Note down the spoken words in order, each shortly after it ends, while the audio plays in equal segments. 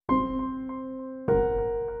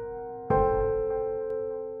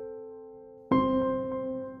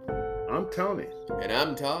Tony. And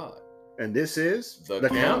I'm Todd. And this is The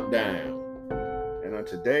Countdown. And on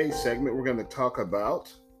today's segment, we're going to talk about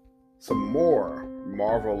some more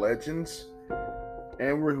Marvel Legends.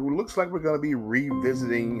 And it looks like we're going to be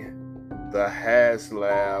revisiting the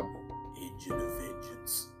Haslab Engine of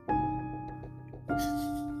Vengeance.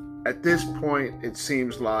 At this point, it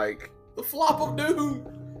seems like the flop of doom.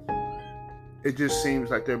 It just seems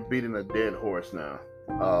like they're beating a dead horse now.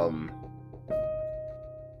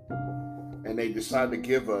 And they decided to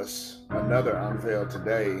give us another unveil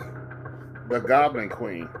today, the Goblin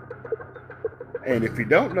Queen. And if you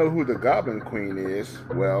don't know who the Goblin Queen is,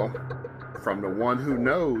 well, from the one who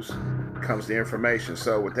knows comes the information.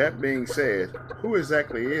 So with that being said, who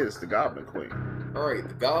exactly is the Goblin Queen? All right,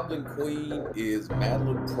 the Goblin Queen is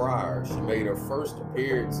Madelyne Pryor. She made her first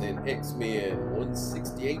appearance in X-Men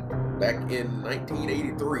 168 back in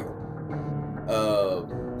 1983.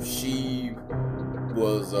 She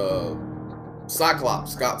was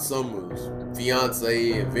Cyclops, Scott Summers'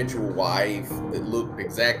 fiance, eventual wife, that looked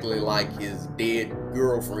exactly like his dead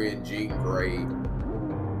girlfriend, Jean Grey.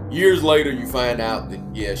 Years later, you find out that,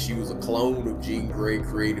 yeah, she was a clone of Jean Grey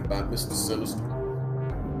created by Mr. Sinister.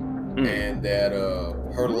 And that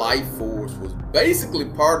her life force was basically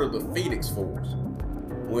part of the Phoenix Force.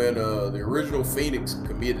 When the original Phoenix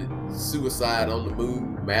committed suicide on the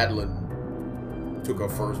moon, Madelyne took her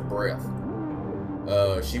first breath.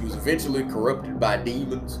 She was eventually corrupted by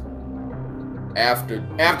demons. After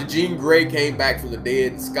Jean Grey came back from the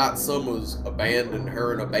dead, Scott Summers abandoned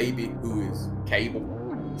her and a baby who is Cable.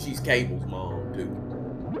 She's Cable's mom too.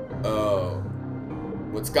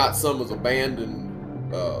 When Scott Summers abandoned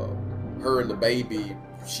her and the baby,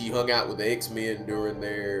 she hung out with the X-Men during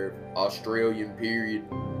their Australian period,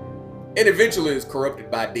 and eventually is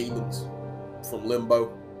corrupted by demons from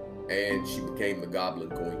Limbo, and she became the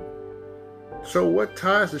Goblin Queen. So what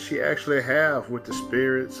ties does she actually have with the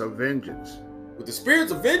Spirits of Vengeance? With the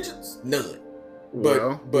Spirits of Vengeance? None.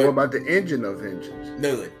 Well, what about the Engine of Vengeance?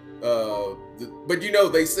 None. But you know,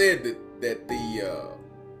 they said that the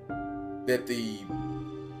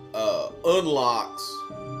unlocks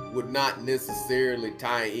would not necessarily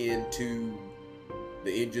tie into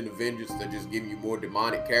the Engine of Vengeance. They're just giving you more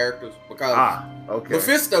demonic characters, because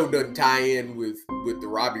Mephisto doesn't tie in with the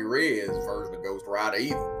Robbie Reyes version of Ghost Rider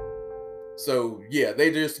either. So yeah, they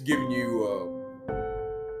just giving you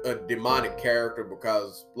a demonic character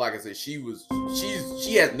because, like I said, she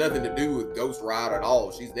has nothing to do with Ghost Rider at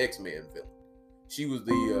all. She's the X-Men villain.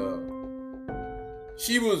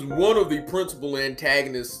 She was one of the principal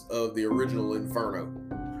antagonists of the original Inferno.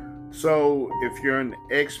 So if you're an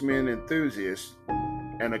X-Men enthusiast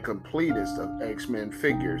and a completist of X-Men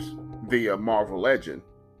figures via Marvel Legend,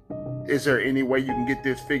 is there any way you can get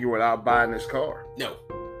this figure without buying this car? No.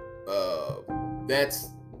 That's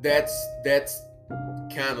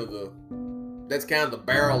kind of the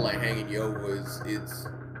barrel they're hanging you over.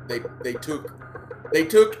 They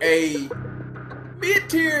took a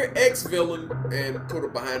mid-tier X-villain and put her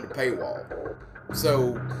behind the paywall.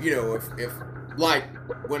 So, you know, if like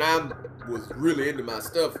when I was really into my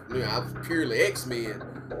stuff, you know, I was purely X-Men,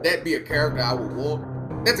 that'd be a character I would want.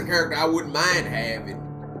 That's a character I wouldn't mind having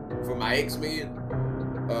for my X-Men.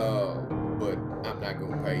 But I'm not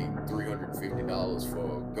going to pay $350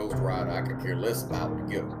 for a Ghost Rider I could care less about to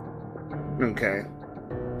get them. Okay.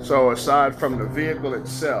 So aside from the vehicle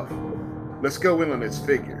itself, let's go in on its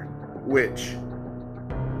figure, which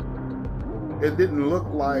it didn't look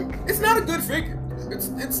like. It's not a good figure. It's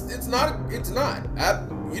not.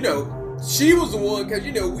 She was the one, because,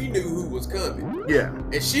 you know, we knew who was coming. Yeah.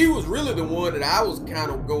 And she was really the one that I was kind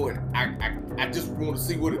of going, I just want to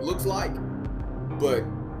see what it looks like. But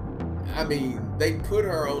I mean, they put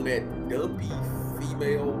her on that dumpy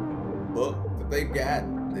female buck that they've got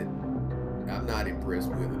that I'm not impressed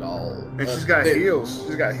with at all. And she's got heels.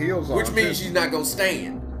 She's got heels on. Which means she's not gonna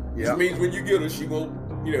stand. Yep. Which means when you get her, she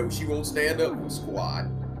won't stand up with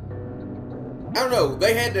squad. I don't know.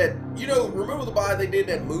 They had that, remember the body they did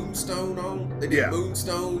that Moonstone on? They did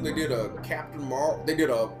Moonstone. They did a Captain Marvel. They did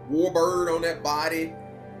a Warbird on that body.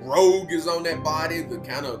 Rogue is on that body. The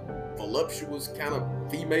kind of voluptuous kind of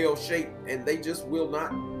female shape, and they just will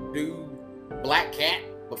not do Black Cat.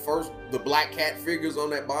 The Black Cat figures on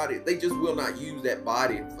that body, they just will not use that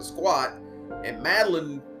body for squat. And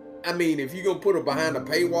Madelyne, I mean, if you're gonna put her behind a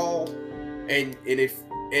paywall,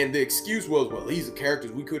 and the excuse was, well, these are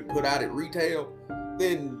characters we couldn't put out at retail,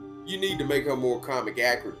 then you need to make her more comic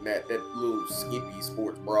accurate than that little skimpy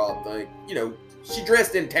sports bra thing. You know, she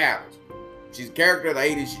dressed in tatters. She's a character of the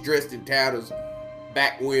 80s. She dressed in tatters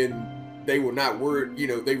back when they were not worried. You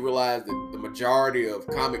know, they realized that the majority of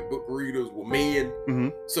comic book readers were men, Mm-hmm.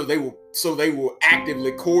 so they were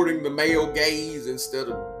actively courting the male gaze instead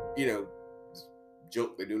of, you know,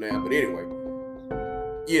 junk they do now. But anyway,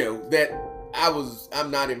 you know, that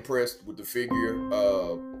I'm not impressed with the figure.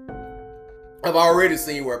 I've already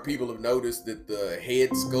seen where people have noticed that the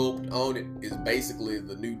head sculpt on it is basically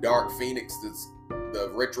the new Dark Phoenix. That's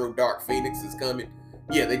the retro Dark Phoenix that's coming.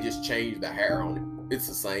 Yeah, they just changed the hair on it. It's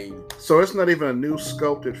the same. So it's not even a new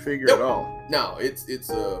sculpted figure at all. No, it's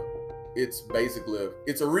basically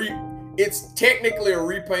it's technically a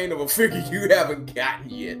repaint of a figure you haven't gotten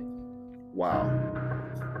yet. Wow.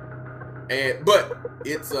 But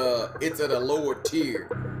it's at a lower tier.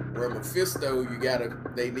 Where Mephisto,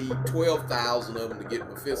 they need 12,000 of them to get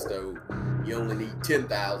Mephisto. You only need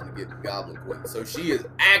 10,000 to get the Goblin Queen. So she is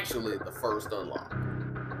actually the first unlock.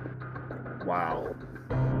 Wow.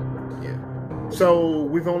 Yeah. So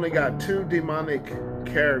we've only got 2 demonic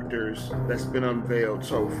characters that's been unveiled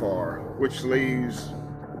so far, which leaves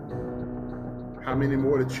how many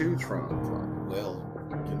more to choose from? Well,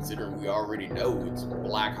 considering we already know it's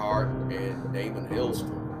Blackheart and Damon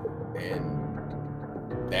Hellstrom, and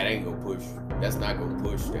that ain't gonna push. That's not gonna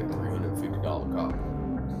push that $350 copy.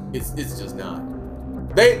 It's just not.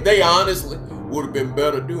 They honestly would have been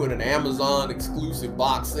better doing an Amazon exclusive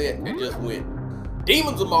box set and just went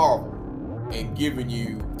Demons of Marvel and giving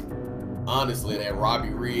you honestly that Robbie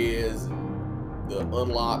Reyes and the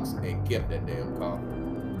unlocks and kept that damn copy.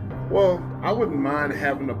 Well, I wouldn't mind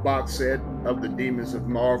having a box set of the Demons of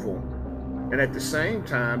Marvel, and at the same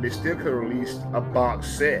time, they still could have released a box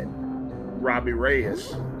set Robbie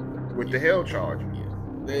Reyes with the Hell Charger.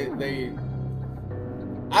 Yeah,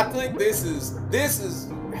 I think this is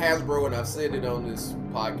Hasbro, and I've said it on this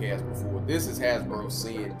podcast before. This is Hasbro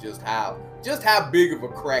seeing just how big of a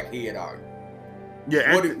crackhead are you?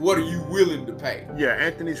 Yeah. What are you willing to pay? Yeah,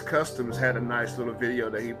 Anthony's Customs had a nice little video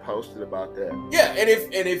that he posted about that. Yeah, and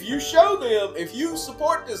if you show them, if you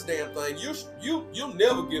support this damn thing, you'll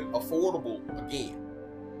never get affordable again.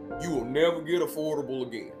 You will never get affordable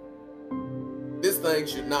again. This thing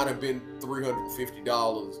should not have been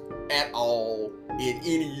 $350 at all in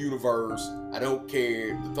any universe. I don't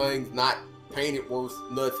care. The thing's not painted worth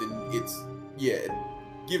nothing.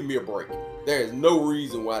 Give me a break. There is no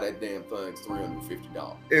reason why that damn thing's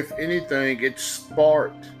 $350. If anything, it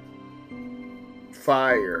sparked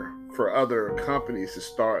fire for other companies to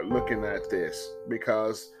start looking at this,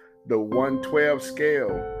 because the 1/12 scale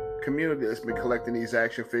community that's been collecting these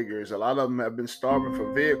action figures, a lot of them have been starving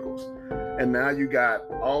for vehicles. And now you got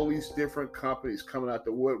all these different companies coming out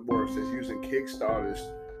the woodworks that's using Kickstarters,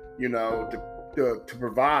 you know, to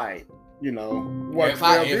provide, you know, what if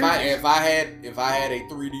I had a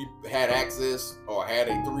 3D had access or had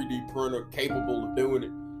a 3D printer capable of doing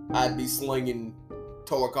it, I'd be slinging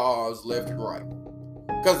toy cars left and right.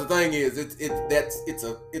 Because the thing is,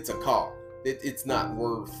 it's a car. It's not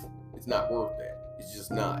worth that. It's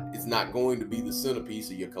just not. It's not going to be the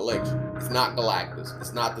centerpiece of your collection. It's not Galactus.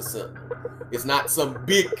 It's not the Sentinel. It's not some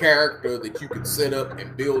big character that you can set up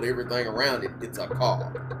and build everything around it. It's a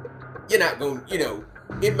car. You're not going, you know,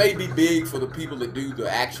 it may be big for the people that do the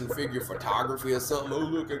action figure photography or something. Oh,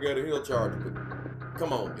 look, I got a Hell Charger. But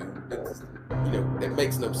come on, dude. You know, that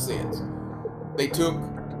makes no sense. They took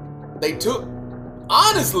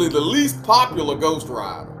honestly the least popular Ghost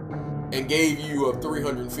Rider and gave you a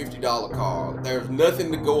 $350 car. There's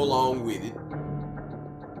nothing to go along with it.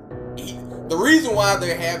 The reason why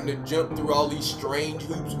they're having to jump through all these strange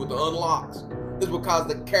hoops with the unlocks is because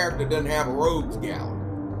the character doesn't have a rogues gallery.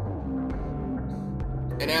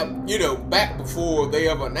 And now, you know, back before they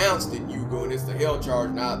ever announced it, you going, it's the Hell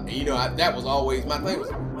Charge. Now, you know, that was always my thing.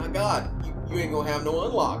 Was, my God, you ain't gonna have no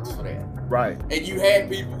unlocks for that. Right. And you had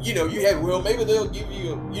people, you know, well, maybe they'll give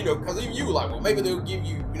you, you know, because even you were like, well, maybe they'll give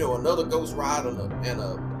you, you know, another Ghost Rider and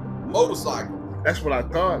a motorcycle. That's what I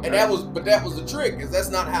thought. And that was the trick, is that's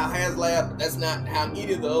not how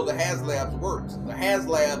any of the other Haslabs works. The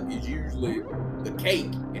Haslab is usually the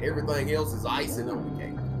cake, and everything else is icing on the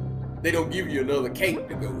cake. They don't give you another cake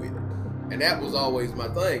to go with it. And that was always my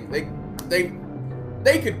thing. They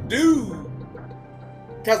could do,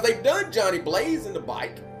 because they've done Johnny Blaze in the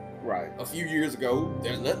bike. Right. A few years ago.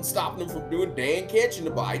 There's nothing stopping them from doing Dan Ketch in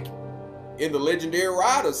the bike in the Legendary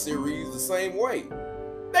Rider series the same way.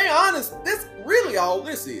 This really all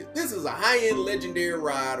this is. This is a high-end Legendary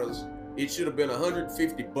Riders. It should have been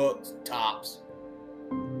 $150 tops.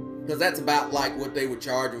 Because that's about like what they were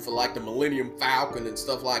charging for like the Millennium Falcon and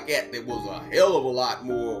stuff like that. That was a hell of a lot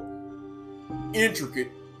more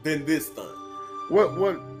intricate than this thing.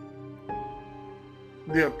 What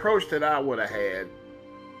the approach that I would have had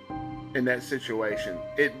in that situation,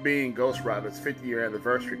 it being Ghost Rider's 50-year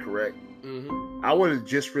anniversary, correct? Mm-hmm. I would have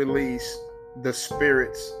just released the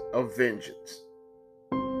Spirits of Vengeance.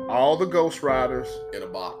 All the Ghost Riders In a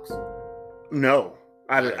box. No,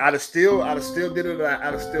 I'd have still did it.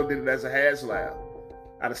 I'd have still did it as a Haslab.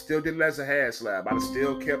 I'd have still did it as a Haslab. I'd have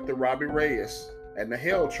still kept the Robbie Reyes and the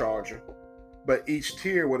Hell Charger, but each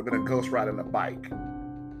tier would have been a Ghost Rider and a bike.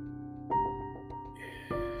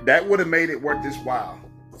 That would have made it worth its while.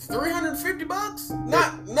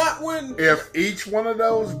 $350? Not when. If each one of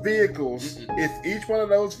those vehicles,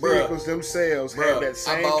 themselves had that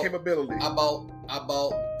same capability. I bought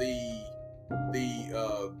the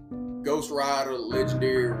Ghost Rider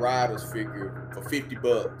Legendary Riders figure for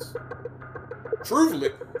 $50. Truthfully,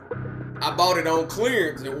 I bought it on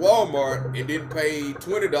clearance at Walmart and didn't pay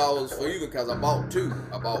 $20 for either because I bought two.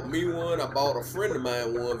 I bought me one, I bought a friend of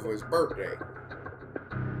mine one for his birthday.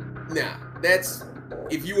 Now, that's,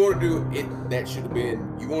 if you want to do it, that should have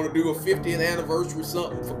been, you want to do a 50th anniversary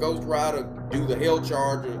something for Ghost Rider, do the Hell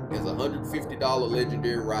Charger as a $150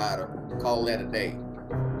 Legendary Rider, call that a day.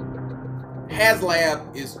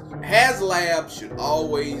 Haslab should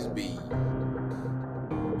always be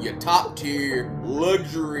your top tier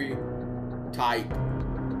luxury type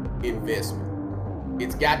investment.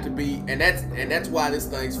 It's got to be, and that's why this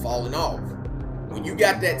thing's falling off. When you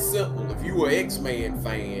got that Sentinel, if you were an X-Men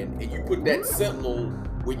fan and you put that Sentinel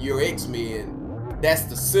with your X-Men, that's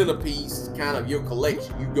the centerpiece kind of your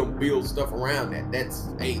collection. You gonna build stuff around that. That's,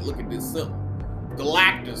 hey, look at this Sentinel.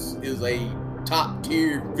 Galactus is a top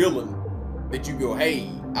tier villain that you go,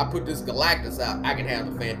 hey, I put this Galactus out, I can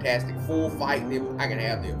have the Fantastic Four fighting him, I can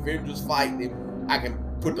have the Avengers fighting him, I can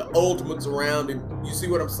put the Ultimates around him. You see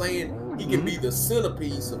what I'm saying? He can be the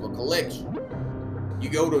centerpiece of a collection. You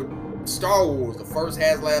go to Star Wars, the first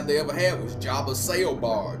Haslab they ever had was Jabba's sail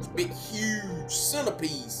barge, big huge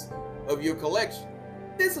centerpiece of your collection.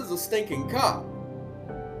 This is a stinking car.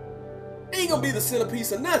 It ain't gonna be the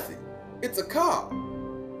centerpiece of nothing. It's a car.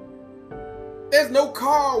 There's no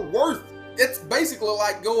car worth. It's basically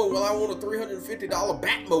like going, well, I want a $350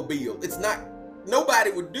 Batmobile. It's not, nobody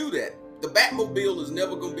would do that. The Batmobile is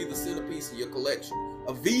never going to be the centerpiece of your collection.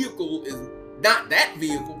 A vehicle is not that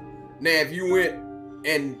vehicle. Now, if you went,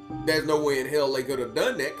 and there's no way in hell they could have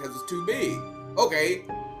done that because it's too big. Okay,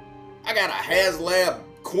 I got a Haslab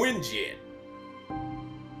Quinjet.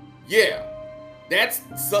 Yeah, that's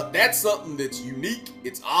something that's unique.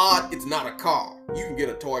 It's odd. It's not a car. You can get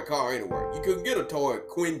a toy car anywhere. You couldn't get a toy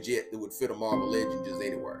Quinjet that would fit a Marvel Legend just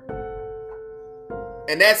anywhere.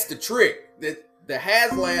 And that's the trick. That the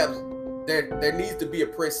Haslabs, there needs to be a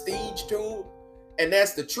prestige to them. And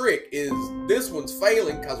that's the trick, is this one's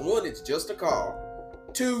failing because one, it's just a car.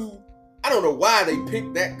 Two, I don't know why they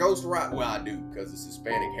picked that Ghost Rider. Well, I do, because it's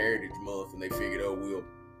Hispanic Heritage Month and they figured, oh,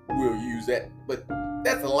 we'll use that. But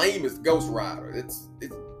that's the lamest Ghost Rider. It's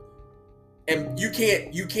and you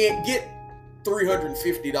can't get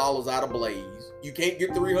 $350 out of Blaze. You can't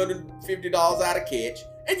get $350 out of Catch,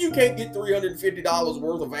 and you can't get $350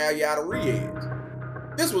 worth of value out of Reyes.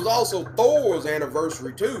 This was also Thor's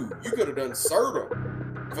anniversary too. You could have done Surtur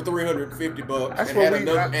for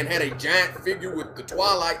 $350 and had a giant figure with the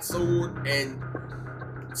Twilight Sword, and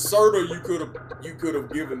Surtur you could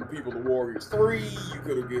have given people the Warriors 3. You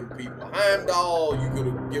could have given people Heimdall. You could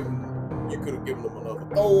have given them another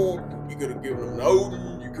Thor. You could have given them an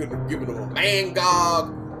Odin. You could have given them a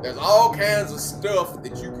Mangog. There's all kinds of stuff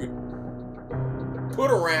that you could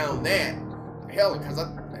put around that. Hell, because I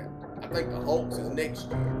think the Hulk's is next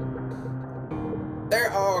year.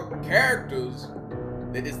 There are characters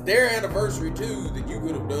that it's their anniversary too that you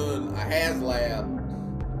could have done a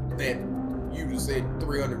Haslab that you just said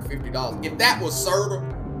 $350. If that was Surtur,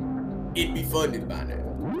 it'd be funded by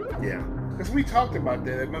now. Yeah, because we talked about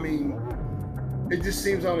that. I mean, it just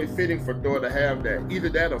seems only fitting for Thor to have that. Either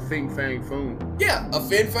that or Fin Fang Foom. Yeah, a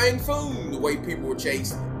Fin Fang Foom, the way people were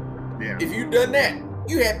chasing it. Yeah. If you'd done that,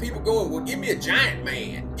 you had people going, well, give me a giant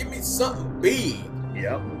man. Give me something big.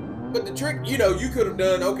 Yep. But the trick, you could have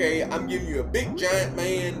done, okay, I'm giving you a big giant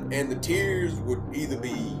man, and the tiers would either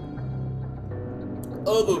be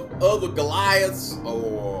other Goliaths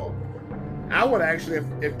or... I would actually,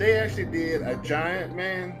 if they actually did a giant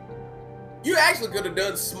man... You actually could have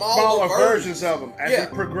done smaller versions of them as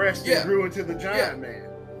it progressed and grew into the giant man.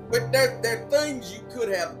 But there are things you could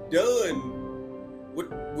have done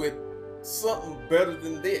with something better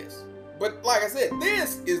than this. But like I said,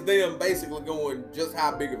 this is them basically going, just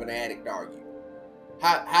how big of an addict are you?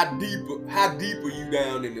 How deep are you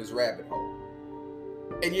down in this rabbit hole?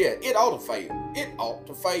 And yeah, it ought to fail. It ought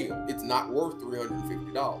to fail. It's not worth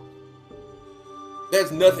 $350.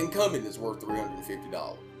 There's nothing coming that's worth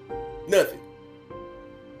 $350. Nothing.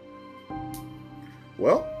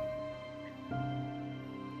 Well,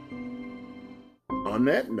 on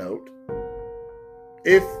that note,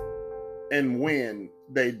 if and when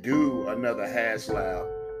they do another Haslab,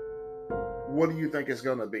 what do you think it's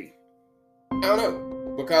going to be? I don't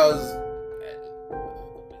know, because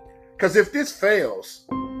if this fails,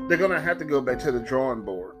 they're going to have to go back to the drawing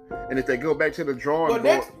board. And if they go back to the drawing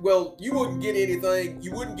board, you wouldn't get anything.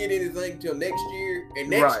 You wouldn't get anything till next year, and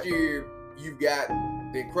next year you've got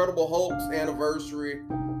the Incredible Hulk's anniversary,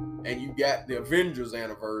 and you've got the Avengers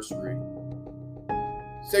anniversary.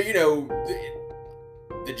 So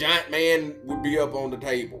the Giant Man would be up on the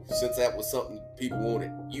table, since that was something people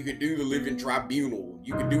wanted. You could do the Living Tribunal.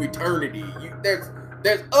 You could do Eternity. There's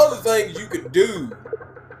other things you could do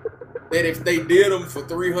that if they did them for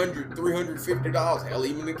 $300, $350, hell,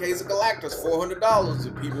 even in the case of Galactus, $400,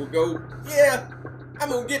 and people go, yeah, I'm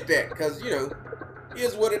going to get that, because,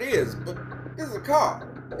 here's what it is. But it's a car.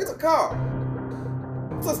 It's a car.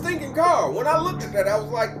 It's a stinking car. When I looked at that, I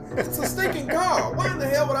was like, it's a stinking car. Why in the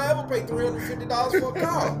hell would I ever pay $350 for a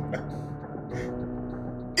car?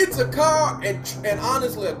 It's a car, and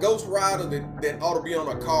honestly, a Ghost Rider that ought to be on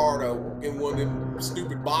a card or in one of them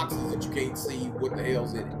stupid boxes that you can't see what the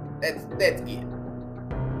hell's in it. That's it.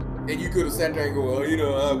 And you could have sat there and go, well,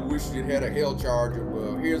 I wish it had a Hell Charger.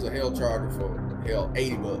 Well, here's a Hell Charger for, hell,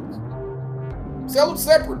 $80. Sell them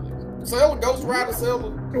separately. Sell a Ghost Rider, sell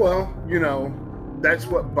them. Well, that's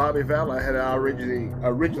what Bobby Valla had originally,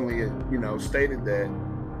 stated, that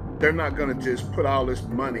they're not going to just put all this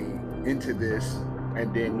money into this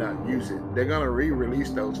and then not use it. They're going to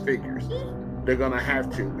re-release those figures. They're going to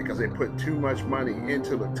have to, because they put too much money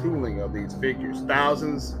into the tooling of these figures.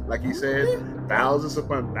 Thousands, like he said, thousands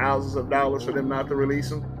upon thousands of dollars for them not to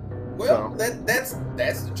release them. Well, so that's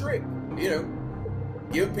the trick.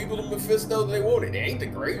 Give people the Mephisto they wanted. It ain't the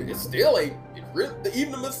greatest. It still ain't.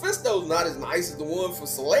 Even the Mephisto's not as nice as the one for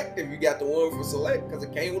Select, if you got the one for Select, because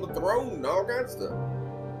it came with a throne and all kinds of stuff.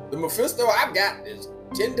 The Mephisto I've got is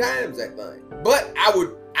 10 times that thing. But I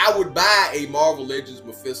would buy a Marvel Legends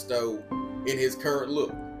Mephisto in his current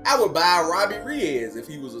look. I would buy Robbie Reyes if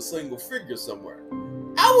he was a single figure somewhere.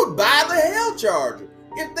 I would buy the Hell Charger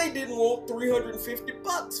if they didn't want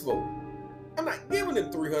 $350 for it. I'm not giving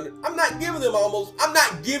them $300. I'm not giving them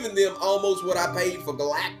almost what I paid for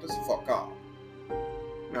Galactus for a car.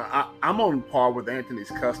 Now, I'm on par with Anthony's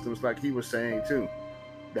Customs, like he was saying too.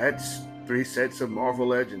 That's 3 sets of Marvel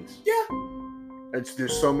Legends. Yeah.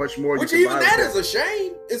 There's so much more. Which even that is a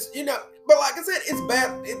shame. It's but like I said, it's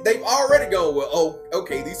bad. They've already gone, well, oh,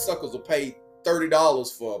 okay, these suckers will pay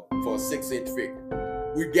 $30 for a 6-inch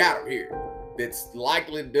figure. We got them here. That's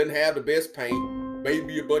likely doesn't have the best paint,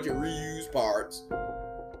 maybe a bunch of reused parts.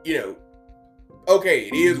 Okay,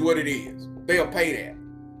 it is what it is. They'll pay that.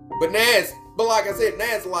 But like I said,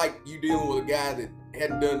 now it's like you dealing with a guy that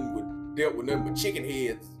hadn't dealt with nothing but chicken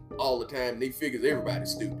heads all the time. And he figures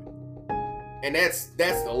everybody's stupid. And that's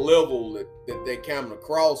the level that they coming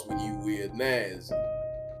across with you with now is,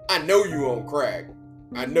 I know you on crack.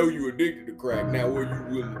 I know you addicted to crack. Now what are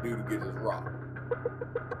you willing to do to get this rock?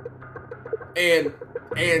 And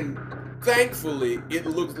thankfully, it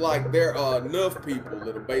looks like there are enough people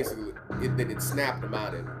that are basically that it snapped them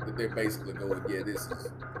out of it, that they're basically going, yeah, this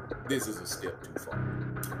is a step too far.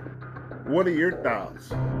 What are your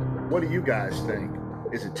thoughts? What do you guys think?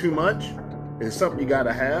 Is it too much? Is it something you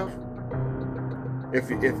gotta have? If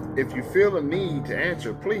you feel a need to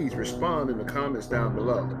answer, please respond in the comments down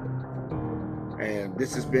below. And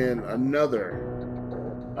this has been another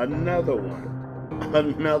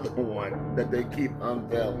one that they keep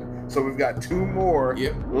unveiling. So we've got 2 more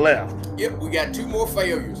left. Yep, we got 2 more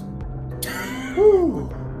failures. Whew.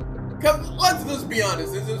 Cause let's just be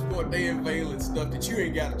honest, this is what they unveiling stuff that you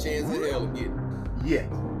ain't got a chance in hell to get. Yet.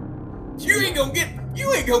 You ain't gonna get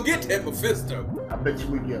that Mephisto. I bet you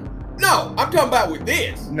we get him. No, I'm talking about with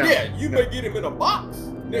this. No, yeah, you may get him in a box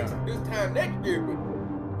this time next year, but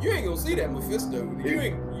you ain't gonna see that Mephisto. You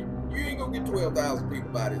ain't gonna get 12,000 people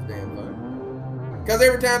buy this damn thing. Cause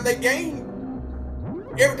every time they gain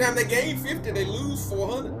 50, they lose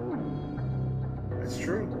 400. That's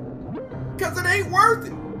true. Cause it ain't worth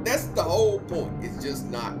it. That's the whole point. It's just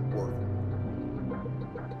not worth it.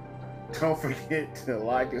 Don't forget to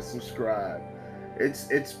like and subscribe.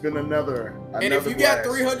 It's been another and if you got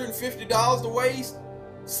 $350 to waste,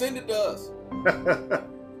 send it to us.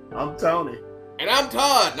 I'm Tony. And I'm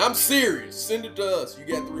Todd, and I'm serious. Send it to us. You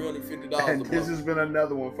got $350 And this has been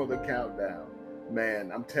another one for the countdown.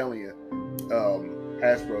 Man, I'm telling you,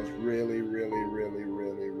 Hasbro's really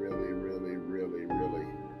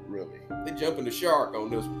they jumping the shark on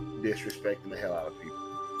this one. disrespecting the hell out of people.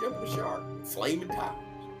 jumping the shark. Flaming tires.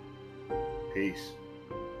 Peace.